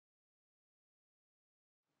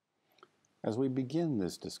As we begin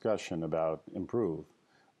this discussion about improve,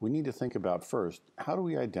 we need to think about first, how do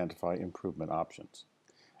we identify improvement options?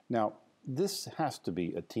 Now, this has to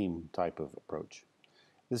be a team type of approach.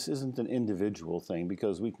 This isn't an individual thing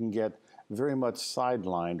because we can get very much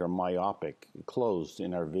sidelined or myopic, closed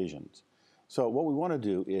in our visions. So what we want to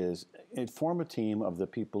do is form a team of the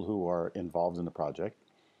people who are involved in the project,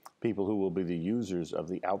 people who will be the users of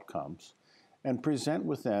the outcomes, and present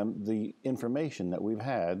with them the information that we've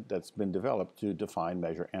had that's been developed to define,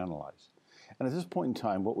 measure, analyze. And at this point in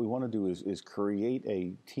time, what we want to do is create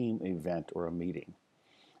a team event or a meeting.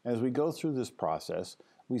 As we go through this process,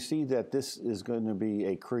 we see that this is going to be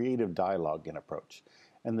a creative dialogue in approach.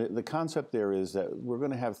 And the concept there is that we're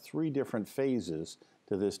going to have three different phases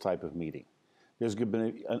to this type of meeting. There's going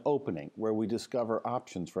to be an opening where we discover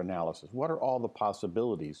options for analysis. What are all the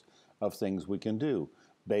possibilities of things we can do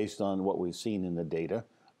based on what we've seen in the data,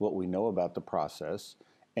 what we know about the process,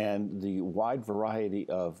 and the wide variety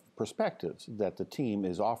of perspectives that the team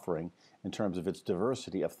is offering in terms of its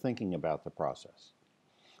diversity of thinking about the process.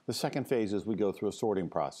 The second phase is we go through a sorting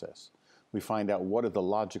process. We find out what are the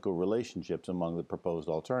logical relationships among the proposed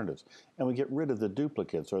alternatives, and we get rid of the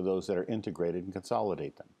duplicates or those that are integrated and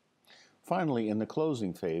consolidate them. Finally, in the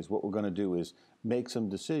closing phase, what we're going to do is make some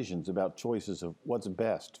decisions about choices of what's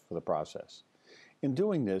best for the process. In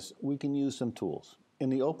doing this, we can use some tools.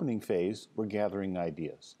 In the opening phase, we're gathering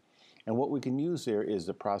ideas. And what we can use there is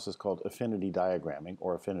the process called affinity diagramming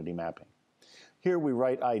or affinity mapping. Here we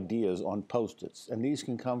write ideas on Post-its, and these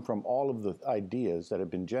can come from all of the ideas that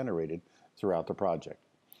have been generated throughout the project.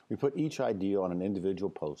 We put each idea on an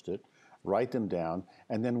individual Post-it, write them down,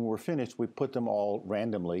 and then when we're finished, we put them all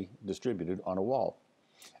randomly distributed on a wall.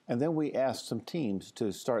 And then we ask some teams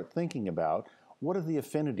to start thinking about what are the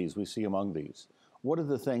affinities we see among these? What are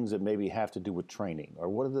the things that maybe have to do with training? Or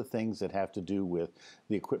what are the things that have to do with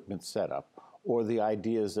the equipment setup? Or the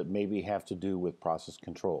ideas that maybe have to do with process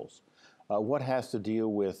controls? What has to deal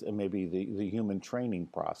with maybe the human training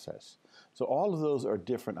process? So all of those are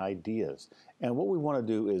different ideas. And what we want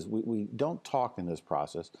to do is we don't talk in this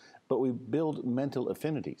process, but we build mental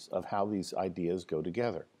affinities of how these ideas go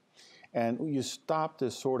together. And you stop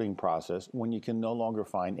this sorting process when you can no longer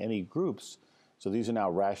find any groups, so these are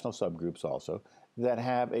now rational subgroups also, that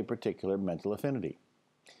have a particular mental affinity.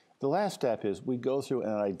 The last step is we go through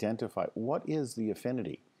and identify what is the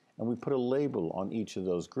affinity, and we put a label on each of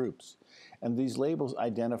those groups. And these labels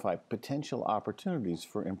identify potential opportunities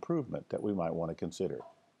for improvement that we might want to consider.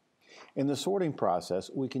 In the sorting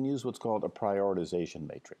process, we can use what's called a prioritization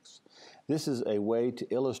matrix. This is a way to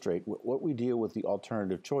illustrate what we deal with the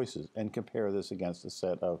alternative choices and compare this against a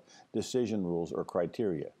set of decision rules or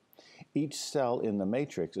criteria. Each cell in the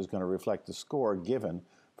matrix is going to reflect the score given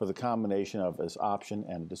for the combination of this option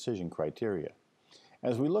and decision criteria.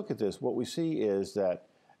 As we look at this, what we see is that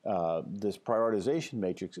this prioritization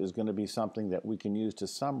matrix is going to be something that we can use to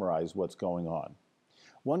summarize what's going on.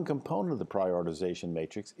 One component of the prioritization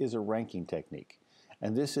matrix is a ranking technique,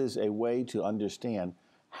 and this is a way to understand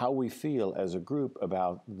how we feel as a group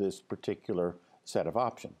about this particular set of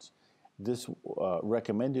options. This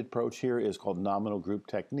recommended approach here is called nominal group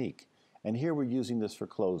technique, and here we're using this for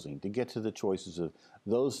closing to get to the choices of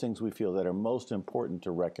those things we feel that are most important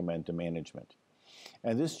to recommend to management.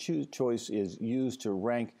 And this choice is used to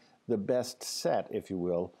rank the best set, if you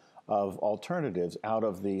will, of alternatives out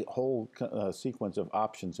of the whole sequence of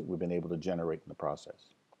options that we've been able to generate in the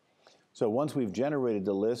process. So once we've generated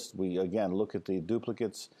the list, we again look at the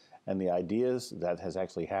duplicates and the ideas that has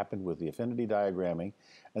actually happened with the affinity diagramming.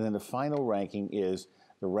 And then the final ranking is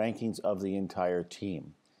the rankings of the entire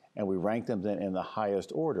team. And we rank them then in the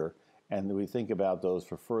highest order, and we think about those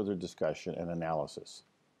for further discussion and analysis.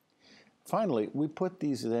 Finally, we put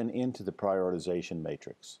these then into the prioritization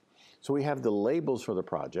matrix. So we have the labels for the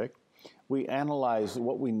project. We analyze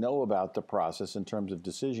what we know about the process in terms of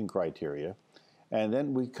decision criteria. And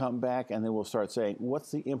then we come back and then we'll start saying,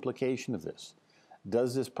 what's the implication of this?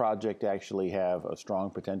 Does this project actually have a strong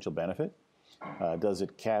potential benefit? Does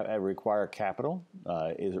it require capital?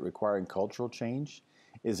 Is it requiring cultural change?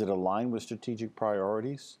 Is it aligned with strategic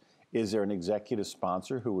priorities? Is there an executive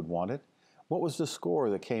sponsor who would want it? What was the score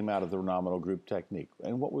that came out of the nominal group technique?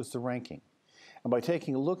 And what was the ranking? And by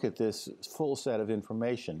taking a look at this full set of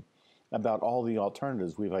information about all the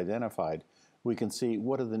alternatives we've identified, we can see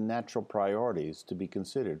what are the natural priorities to be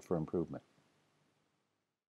considered for improvement.